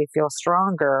actually feel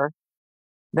stronger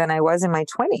than I was in my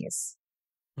 20s.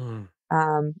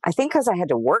 I think because I had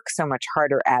to work so much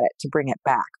harder at it to bring it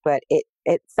back, but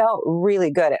it felt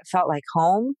really good. It felt like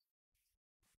home.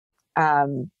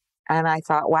 And I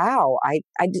thought, wow,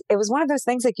 it was one of those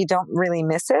things like you don't really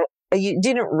miss it. You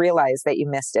didn't realize that you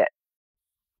missed it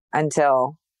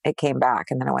until it came back.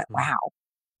 And then I went, wow,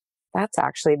 that's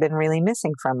actually been really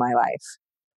missing from my life.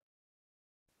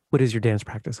 What does your dance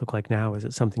practice look like now? Is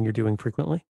it something you're doing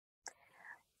frequently?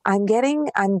 I'm getting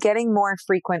more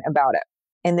frequent about it.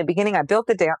 In the beginning, I built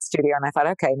the dance studio and I thought,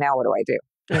 okay, now what do I do?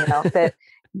 You know,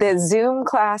 the Zoom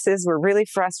classes were really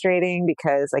frustrating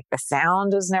because like the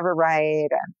sound was never right.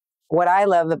 And what I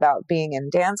love about being in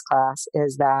dance class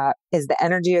is the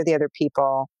energy of the other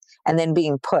people and then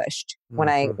being pushed.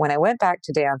 Mm-hmm. When I went back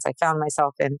to dance, I found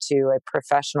myself into a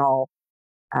professional,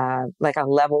 like a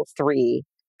level 3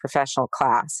 professional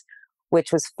class,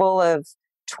 which was full of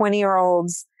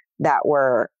 20-year-olds that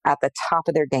were at the top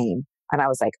of their game. And I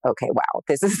was like, okay, wow,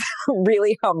 this is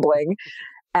really humbling.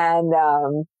 And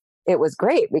it was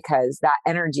great because that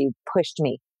energy pushed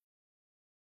me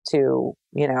to,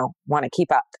 want to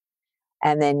keep up.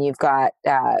 And then you've got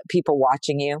people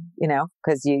watching you,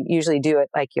 because you usually do it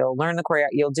like you'll learn the choreo,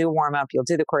 you'll do warm up, you'll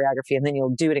do the choreography, and then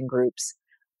you'll do it in groups.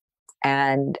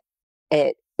 And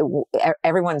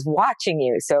everyone's watching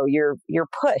you, so you're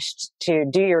pushed to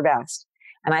do your best.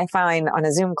 And I find on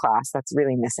a Zoom class that's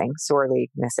really missing, sorely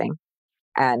missing.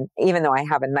 And even though I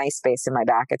have a nice space in my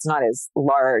back, it's not as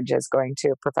large as going to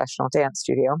a professional dance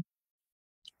studio.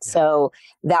 Yeah. So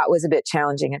that was a bit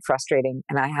challenging and frustrating.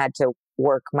 And I had to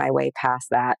work my way past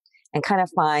that and kind of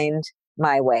find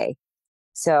my way.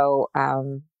 So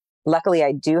luckily,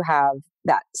 I do have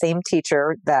that same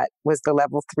teacher that was the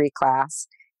level 3 class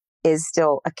is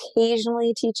still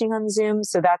occasionally teaching on Zoom.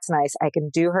 So that's nice. I can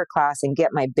do her class and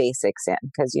get my basics in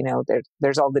because,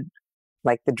 there's all the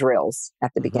drills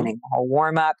at the beginning, the whole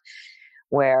warm up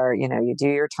where, you do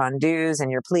your tendus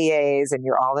and your plies and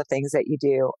all the things that you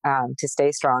do to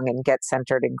stay strong and get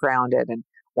centered and grounded and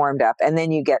warmed up. And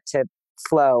then you get to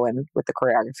flow and with the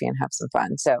choreography and have some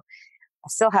fun. So I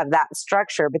still have that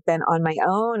structure, but then on my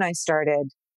own, I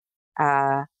started,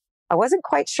 I wasn't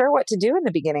quite sure what to do in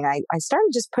the beginning. I started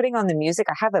just putting on the music.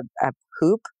 I have a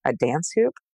hoop, a dance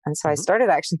hoop. And so I started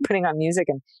actually putting on music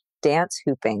and dance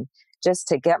hooping just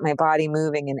to get my body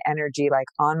moving and energy like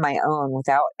on my own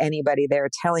without anybody there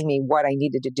telling me what I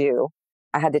needed to do.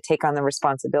 I had to take on the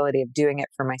responsibility of doing it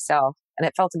for myself. And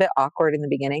it felt a bit awkward in the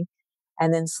beginning.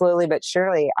 And then slowly but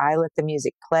surely, I let the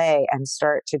music play and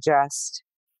start to just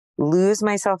lose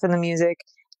myself in the music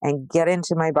and get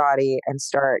into my body and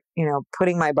start,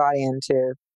 putting my body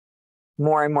into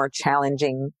more and more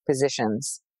challenging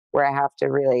positions where I have to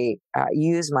really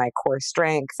use my core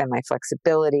strength and my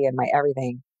flexibility and my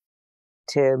everything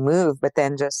to move, but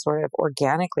then just sort of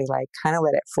organically, like kind of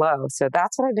let it flow. So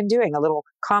that's what I've been doing, a little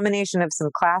combination of some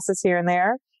classes here and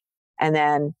there. And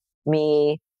then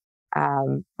me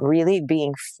really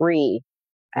being free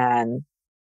and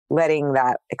letting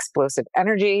that explosive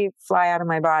energy fly out of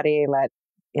my body, let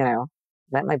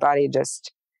my body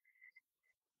just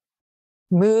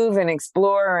move and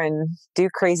explore and do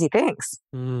crazy things.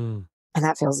 And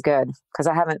that feels good because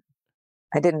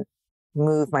I didn't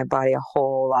move my body a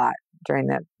whole lot during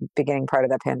the beginning part of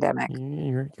the pandemic.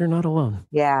 You're not alone.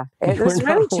 Yeah. It was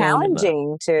really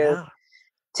challenging to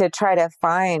try to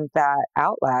find that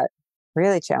outlet.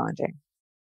 Really challenging.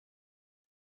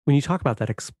 When you talk about that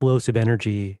explosive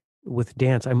energy with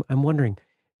dance, I'm wondering,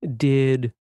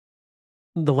 did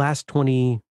the last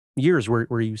 20 years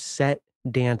where you set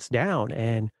dance down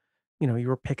and, you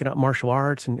were picking up martial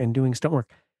arts and doing stunt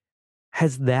work,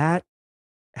 has that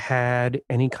had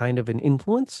any kind of an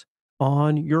influence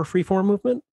on your freeform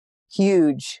movement?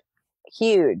 Huge,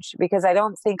 because I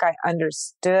don't think I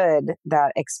understood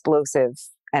that explosive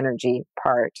energy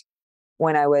part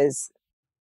when I was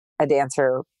a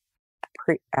dancer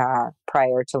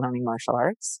prior to learning martial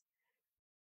arts.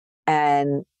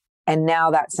 And now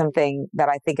that's something that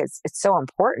I think it's so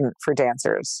important for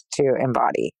dancers to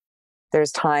embody.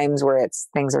 There's times where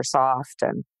things are soft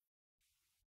and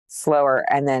slower.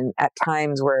 And then at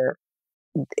times where,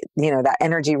 that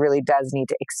energy really does need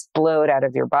to explode out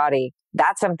of your body.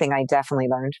 That's something I definitely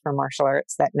learned from martial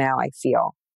arts that now I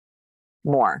feel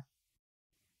more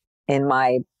in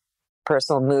my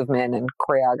personal movement and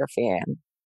choreography and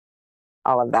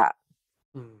all of that.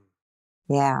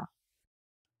 Yeah.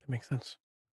 That makes sense.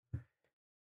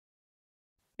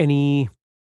 Any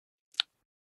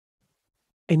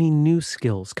new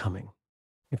skills coming?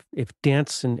 If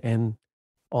dance and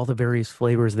all the various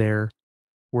flavors there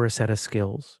were a set of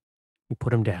skills, you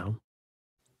put them down,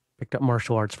 picked up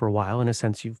martial arts for a while. In a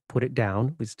sense, you've put it down,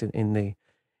 at least in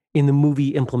in the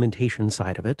movie implementation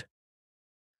side of it,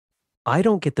 I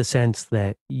don't get the sense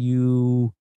that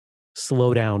you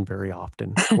slow down very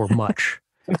often or much.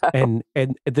 And at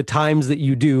the times that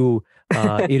you do,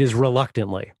 it is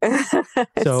reluctantly.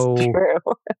 So true.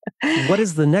 What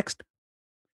is the next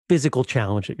physical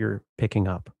challenge that you're picking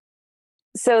up?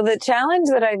 So the challenge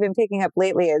that I've been picking up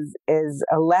lately is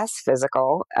a less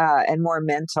physical and more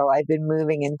mental. I've been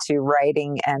moving into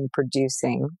writing and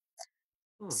producing.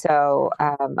 So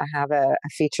I have a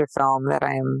feature film that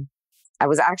I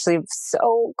was actually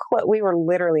so close. We were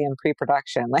literally in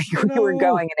pre-production. Like we were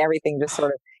going and everything just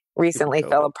sort of recently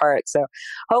fell apart. So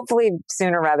hopefully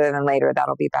sooner rather than later,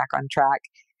 that'll be back on track.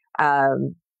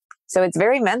 So it's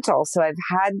very mental. So I've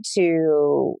had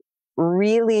to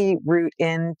really root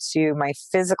into my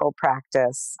physical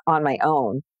practice on my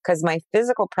own, because my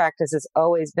physical practice has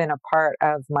always been a part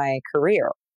of my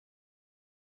career.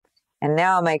 And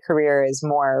now my career is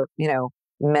more,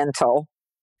 mental.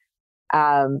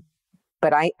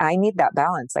 But I need that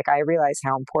balance. Like I realize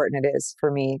how important it is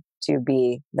for me to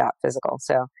be that physical.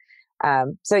 So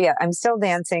yeah, I'm still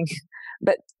dancing,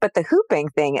 but the hooping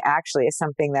thing actually is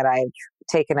something that I've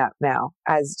taken up now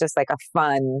as just like a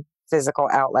fun physical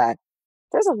outlet.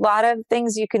 There's a lot of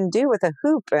things you can do with a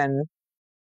hoop, and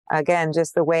again,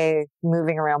 just the way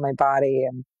moving around my body.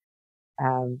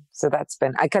 And so that's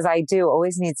been, because I do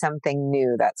always need something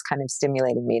new that's kind of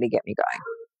stimulating me to get me going.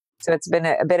 So it's been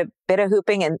a bit of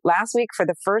hooping. And last week, for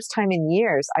the first time in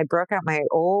years, I broke out my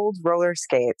old roller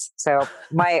skates. So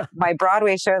my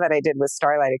Broadway show that I did was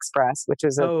Starlight Express, which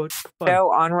was a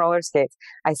show on roller skates.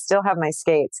 I still have my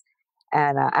skates,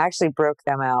 and I actually broke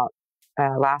them out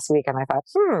last week. And I thought,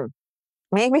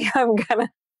 maybe I'm gonna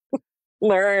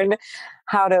learn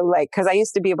how to, because I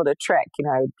used to be able to trick.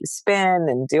 I would spin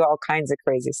and do all kinds of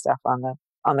crazy stuff on the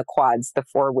quads, the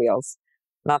four wheels,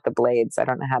 not the blades. I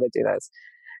don't know how to do those.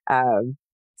 So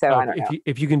I don't know.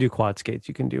 If you can do quad skates,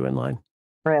 you can do inline.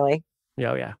 Really?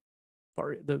 Yeah.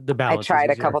 Or the balance. I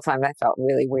tried a couple times. I felt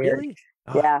really weird. Really?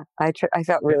 Yeah, I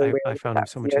felt really weird. I found them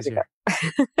so much easier.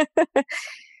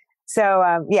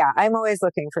 So yeah, I'm always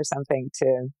looking for something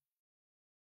to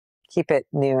keep it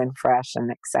new and fresh and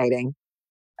exciting.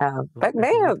 But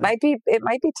maybe it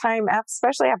might be time,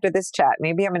 especially after this chat.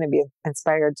 Maybe I'm going to be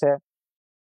inspired to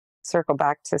circle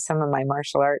back to some of my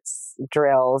martial arts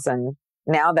drills. And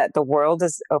now that the world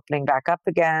is opening back up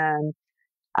again,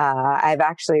 I've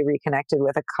actually reconnected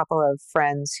with a couple of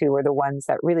friends who were the ones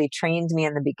that really trained me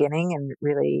in the beginning and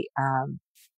really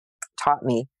taught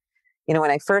me. When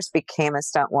I first became a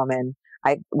stunt woman,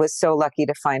 I was so lucky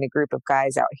to find a group of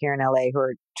guys out here in LA who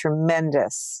are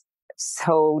tremendous,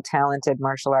 so talented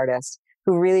martial artists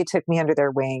who really took me under their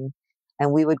wing.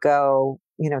 And we would go,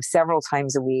 several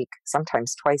times a week,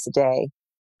 sometimes twice a day,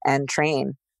 and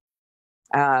train.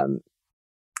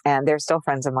 And they're still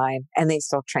friends of mine, and they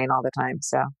still train all the time.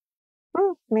 So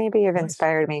maybe you've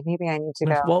inspired me. Maybe I need to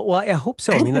go. Well, I hope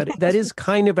so. I mean, that is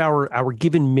kind of our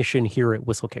given mission here at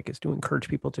Whistlekick, is to encourage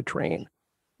people to train.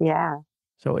 Yeah.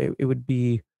 So I would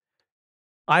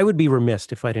be remiss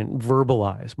if I didn't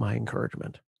verbalize my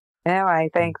encouragement. No, I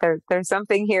think there's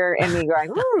something here in me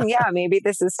going, yeah, maybe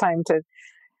this is time to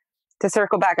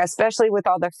circle back, especially with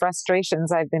all the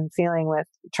frustrations I've been feeling with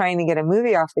trying to get a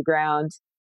movie off the ground.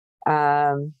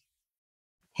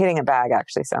 Hitting a bag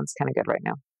actually sounds kind of good right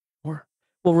now.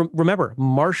 Well, remember,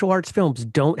 martial arts films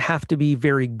don't have to be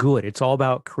very good. It's all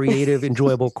about creative,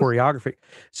 enjoyable choreography.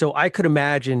 So I could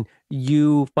imagine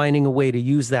you finding a way to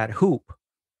use that hoop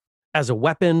as a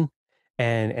weapon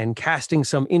and casting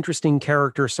some interesting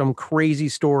character, some crazy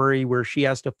story where she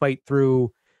has to fight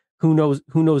through who knows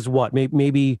what.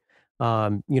 Maybe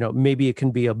maybe it can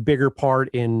be a bigger part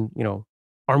in,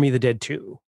 Army of the Dead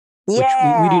 2.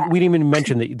 Yeah. Which we didn't even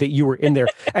mention that you were in there.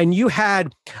 And you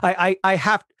had, I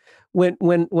have,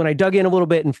 when I dug in a little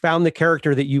bit and found the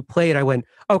character that you played, I went,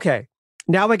 okay,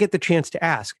 now I get the chance to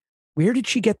ask, where did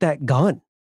she get that gun?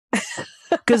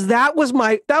 Because that was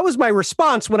my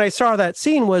response when I saw that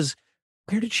scene was,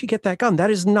 where did she get that gun? That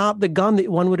is not the gun that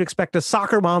one would expect a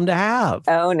soccer mom to have.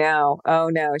 Oh no.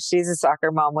 She's a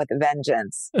soccer mom with a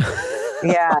vengeance.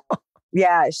 Yeah.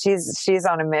 Yeah. She's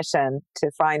on a mission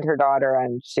to find her daughter,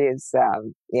 and she's,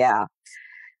 yeah.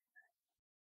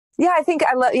 Yeah, I think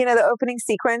I love, the opening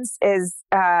sequence is,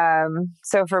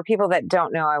 so for people that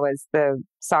don't know, I was the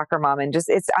soccer mom, and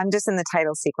I'm just in the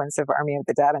title sequence of Army of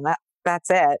the Dead, and that's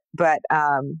it. But,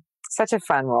 such a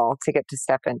fun role to get to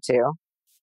step into.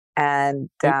 And,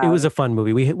 it was a fun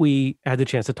movie. We had the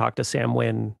chance to talk to Sam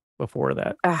Wynn before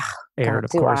that aired,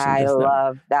 of course. I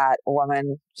love that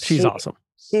woman. She's awesome.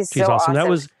 She's so awesome. That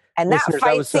was, and that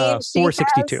fight scene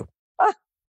 462.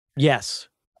 Yes.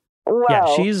 Yeah,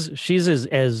 Whoa. she's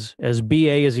as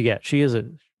BA as you get. She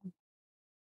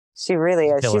really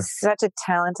She's a is. killer. She's such a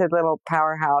talented little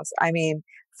powerhouse. I mean,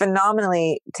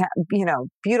 phenomenally,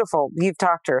 beautiful. You've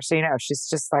talked to her, so you know she's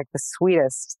just like the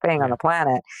sweetest thing on Yeah. the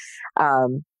planet.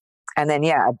 Um, and then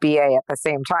yeah, a BA at the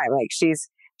same time. Like she's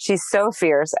so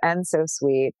fierce and so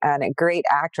sweet and a great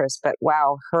actress. But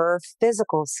wow, her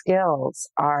physical skills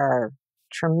are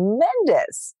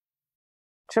tremendous.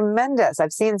 Tremendous.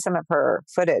 I've seen some of her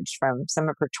footage from some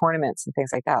of her tournaments and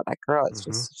things like that. That girl is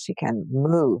Hmm. just, she can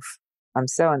move. I'm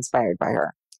so inspired by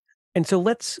her. And so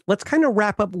let's kind of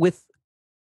wrap up with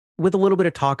a little bit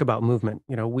of talk about movement.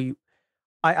 You know,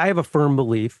 I have a firm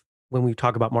belief when we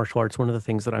talk about martial arts. One of the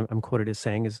things that I'm quoted as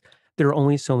saying is there are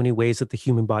only so many ways that the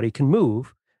human body can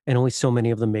move, and only so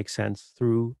many of them make sense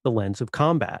through the lens of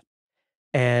combat.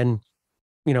 And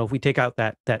if we take out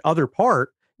that other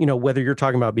part, whether you're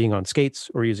talking about being on skates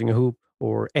or using a hoop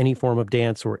or any form of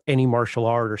dance or any martial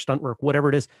art or stunt work, whatever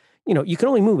it is, you can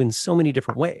only move in so many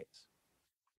different ways.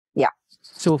 Yeah.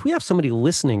 So if we have somebody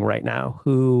listening right now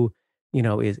who,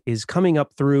 is coming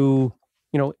up through,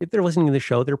 if they're listening to the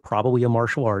show, they're probably a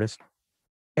martial artist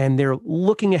and they're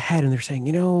looking ahead and they're saying,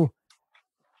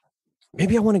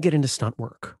 maybe I want to get into stunt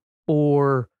work,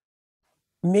 or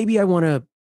maybe I want to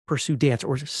pursue dance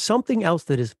or something else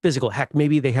that is physical. Heck,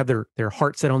 maybe they have their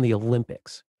heart set on the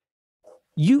Olympics.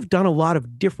 You've done a lot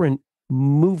of different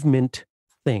movement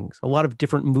things, a lot of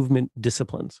different movement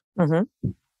disciplines. Mm-hmm.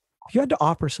 If you had to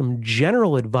offer some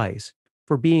general advice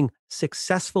for being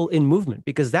successful in movement,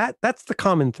 because that's the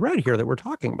common thread here that we're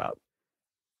talking about,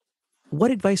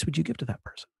 what advice would you give to that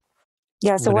person?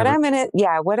 Yeah. So Whenever.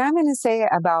 what I'm gonna say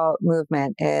about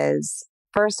movement is,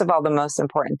 first of all, the most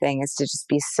important thing is to just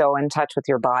be so in touch with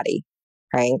your body,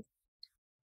 right?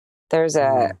 There's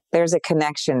a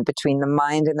connection between the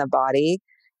mind and the body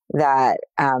that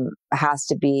has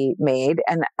to be made,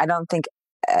 and I don't think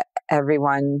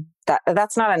everyone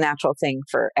that's not a natural thing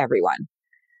for everyone.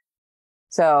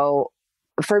 So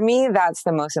for me, that's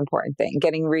the most important thing: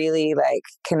 getting really like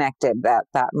connected, that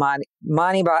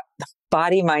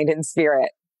body, mind, and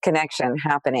spirit connection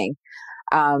happening.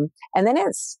 And then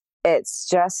it's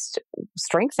just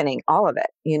strengthening all of it,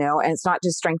 and it's not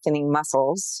just strengthening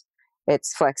muscles,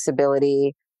 it's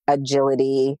flexibility,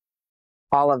 agility,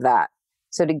 all of that.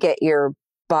 So to get your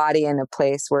body in a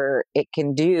place where it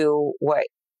can do what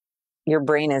your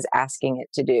brain is asking it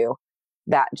to do,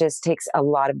 that just takes a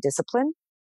lot of discipline,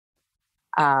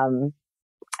 um,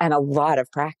 and a lot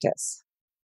of practice.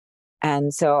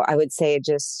 And so I would say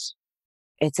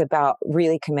it's about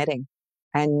really committing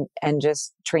and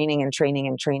just training and training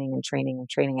and training and training and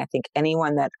training. I think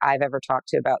anyone that I've ever talked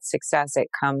to about success, it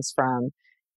comes from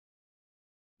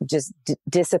just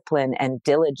discipline and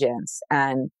diligence.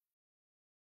 And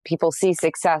people see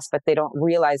success, but they don't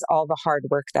realize all the hard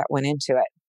work that went into it.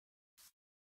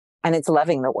 And it's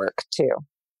loving the work too.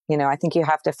 I think you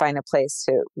have to find a place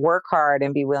to work hard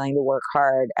and be willing to work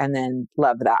hard and then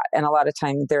love that. And a lot of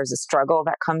times there's a struggle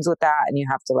that comes with that, and you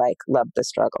have to like love the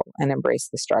struggle and embrace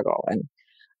the struggle. And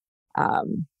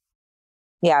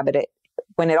but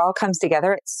when it all comes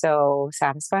together, it's so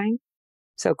satisfying,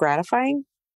 so gratifying.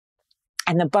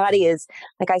 And the body is,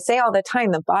 like I say all the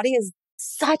time, the body is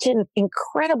such an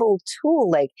incredible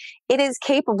tool. Like, it is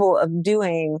capable of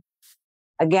doing,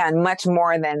 again, much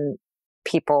more than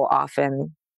people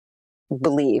often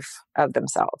believe of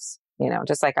themselves.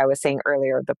 Just like I was saying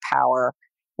earlier, the power,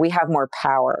 we have more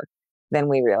power than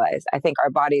we realize. I think our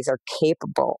bodies are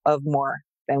capable of more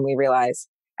than we realize.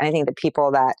 And I think the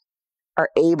people that are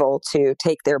able to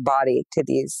take their body to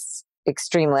these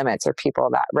extreme limits are people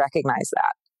that recognize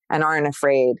that and aren't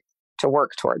afraid to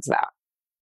work towards that.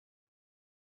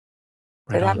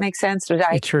 Right Did that make sense?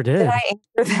 It sure did. Did I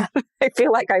answer that? I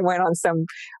feel like I went on some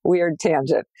weird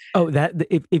tangent. Oh,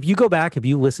 if you go back, if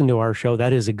you listen to our show,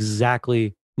 that is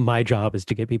exactly my job, is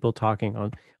to get people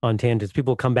talking on tangents.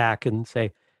 People come back and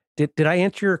say, did I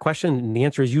answer your question? And the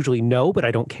answer is usually no, but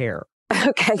I don't care.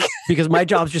 Okay. Because my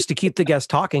job is just to keep the guest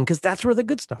talking, because that's where the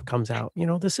good stuff comes out.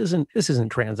 This isn't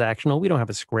transactional. We don't have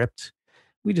a script.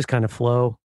 We just kind of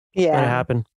flow. Yeah. Let it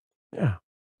happen. Yeah.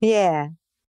 Yeah.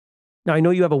 Now, I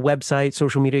know you have a website,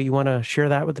 social media. You want to share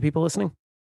that with the people listening?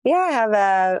 Yeah, I have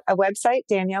a website,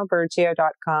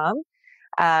 danielleburgio.com.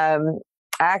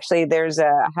 Actually,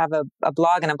 I have a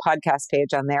blog and a podcast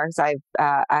page on there, because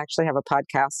I actually have a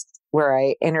podcast where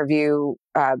I interview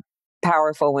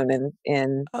powerful women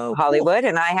in Hollywood. Cool.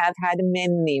 And I have had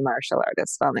many martial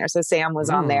artists on there. So Sam was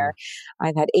on there.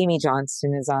 I've had Amy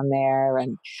Johnston is on there.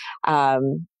 And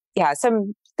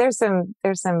there's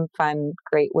some fun,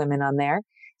 great women on there.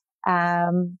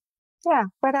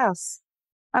 What else?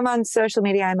 I'm on social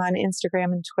media. I'm on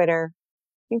Instagram and Twitter. I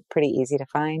think pretty easy to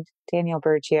find. Danielle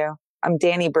Burgio. I'm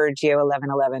Danny Burgio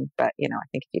 1111, but I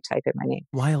think if you type in my name.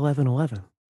 Why 1111?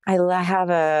 I have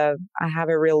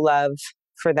a real love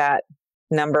for that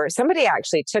number. Somebody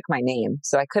actually took my name,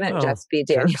 so I couldn't just be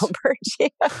Danielle Burgio.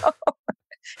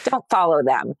 Don't follow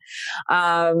them.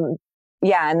 And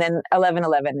then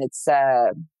 1111, it's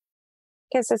I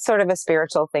guess it's sort of a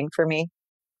spiritual thing for me.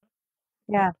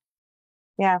 Yeah.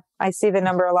 I see the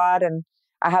number a lot, and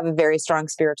I have a very strong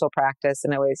spiritual practice,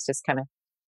 and it always just kind of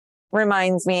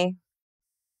reminds me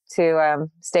to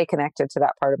stay connected to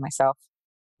that part of myself.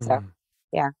 So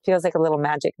feels like a little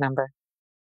magic number.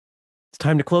 It's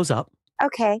time to close up.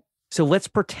 Okay. So let's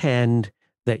pretend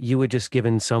that you had just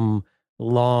given some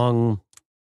long,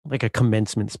 like a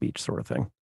commencement speech sort of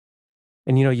thing.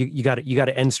 And you got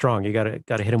to end strong. You got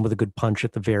to hit him with a good punch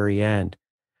at the very end.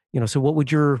 So what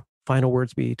would your final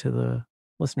words be to the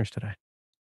listeners today?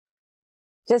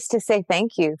 Just to say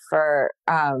thank you for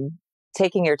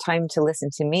taking your time to listen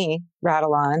to me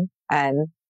rattle on, and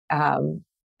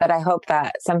that I hope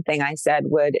that something I said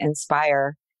would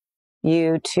inspire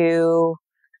you to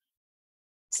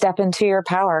step into your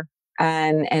power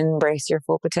and embrace your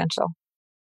full potential.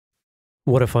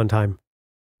 What a fun time.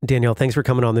 Danielle, thanks for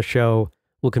coming on the show.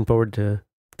 Looking forward to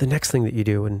the next thing that you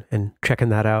do and checking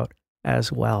that out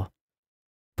as well.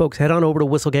 Folks, head on over to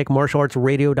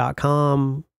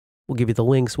whistlekickmartialartsradio.com. We'll give you the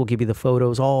links. We'll give you the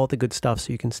photos, all the good stuff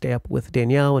so you can stay up with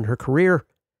Danielle and her career.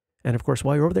 And of course,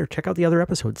 while you're over there, check out the other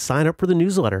episodes. Sign up for the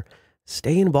newsletter.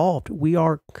 Stay involved. We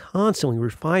are constantly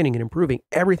refining and improving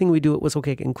everything we do at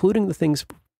Whistlekick, including the things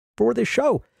for this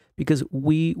show, because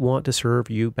we want to serve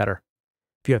you better.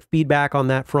 If you have feedback on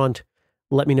that front,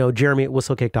 let me know,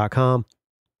 jeremy@whistlekick.com.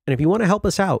 And if you want to help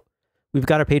us out, we've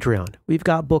got a Patreon. We've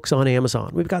got books on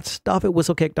Amazon. We've got stuff at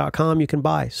whistlekick.com you can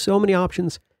buy. So many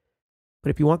options. But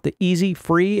if you want the easy,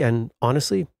 free, and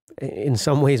honestly, in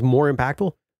some ways more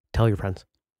impactful, tell your friends.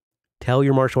 Tell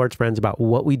your martial arts friends about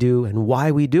what we do and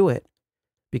why we do it,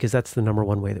 because that's the number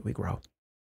one way that we grow.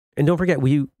 And don't forget,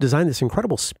 we designed this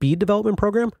incredible speed development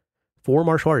program for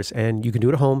martial artists, and you can do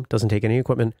it at home. Doesn't take any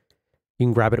equipment. You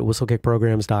can grab it at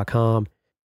whistlekickprograms.com.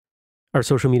 Our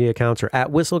social media accounts are at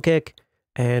whistlekick,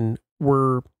 and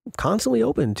we're constantly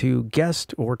open to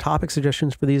guest or topic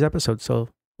suggestions for these episodes. So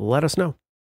let us know.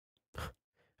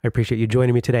 I appreciate you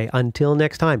joining me today. Until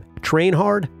next time, train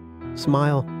hard,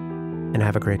 smile, and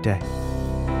have a great day.